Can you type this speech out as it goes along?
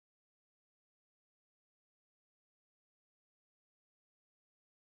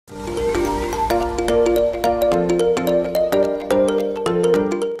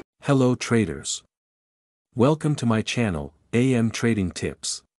Hello traders. Welcome to my channel, Trading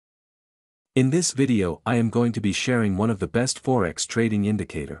Tips. In this video I am going to be sharing one of the best Forex trading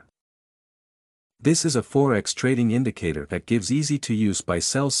indicator. This is a Forex trading indicator that gives easy to use buy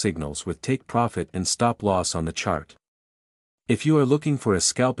sell signals with take profit and stop loss on the chart. If you are looking for a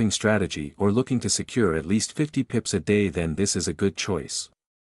scalping strategy or looking to secure at least 50 pips a day, then this is a good choice.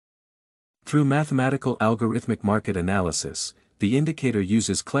 Through mathematical algorithmic market analysis, the indicator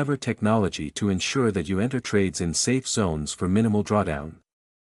uses clever technology to ensure that you enter trades in safe zones for minimal drawdown.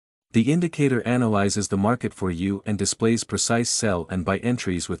 The indicator analyzes the market for you and displays precise sell and buy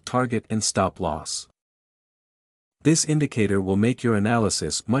entries with target and stop loss. This indicator will make your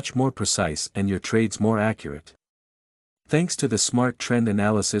analysis much more precise and your trades more accurate. Thanks to the smart trend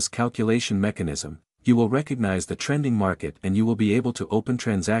analysis calculation mechanism, you will recognize the trending market and you will be able to open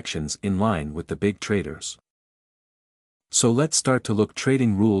transactions in line with the big traders. So let's start to look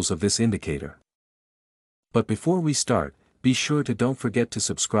trading rules of this indicator. But before we start, be sure to don't forget to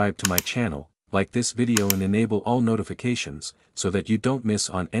subscribe to my channel, like this video and enable all notifications, so that you don't miss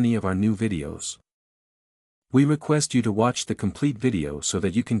on any of our new videos. We request you to watch the complete video so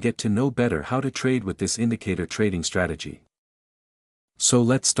that you can get to know better how to trade with this indicator trading strategy. So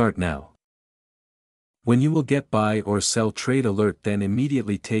let's start now. When you will get buy or sell trade alert, then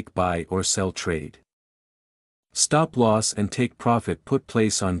immediately take buy or sell trade. Stop loss and take profit put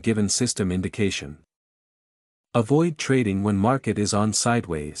place on given system indication. Avoid trading when market is on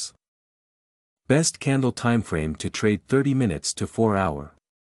sideways. Best candle time frame to trade 30 minutes to 4 hour.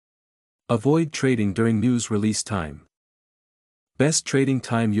 Avoid trading during news release time. Best trading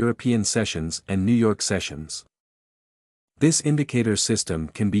time European sessions and New York sessions. This indicator system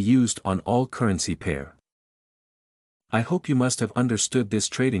can be used on all currency pair. I hope you must have understood this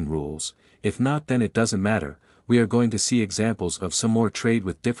trading rules. If not, then it doesn't matter. We are going to see examples of some more trade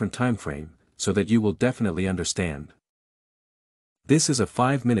with different time frame, so that you will definitely understand. This is a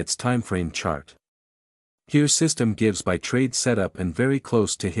 5 minutes time frame chart. Here system gives by trade setup and very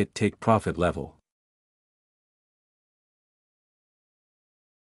close to hit take profit level.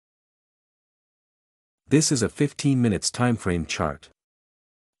 This is a 15 minutes time frame chart.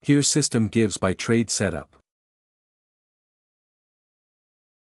 Here system gives by trade setup.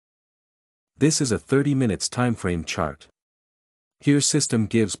 This is a 30 minutes time frame chart. Here system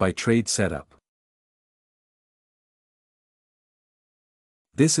gives by trade setup.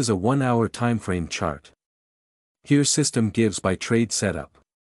 This is a 1 hour time frame chart. Here system gives by trade setup.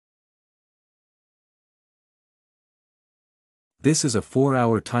 This is a 4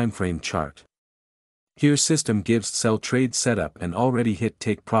 hour time frame chart. Here system gives sell trade setup and already hit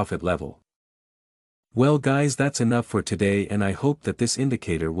take profit level. Well guys, that's enough for today, and I hope that this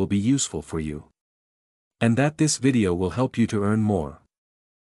indicator will be useful for you. And that this video will help you to earn more.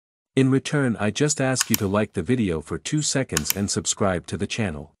 In return, I just ask you to like the video for 2 seconds and subscribe to the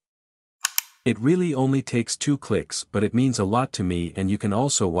channel. It really only takes 2 clicks, but it means a lot to me, and you can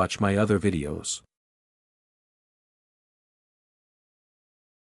also watch my other videos.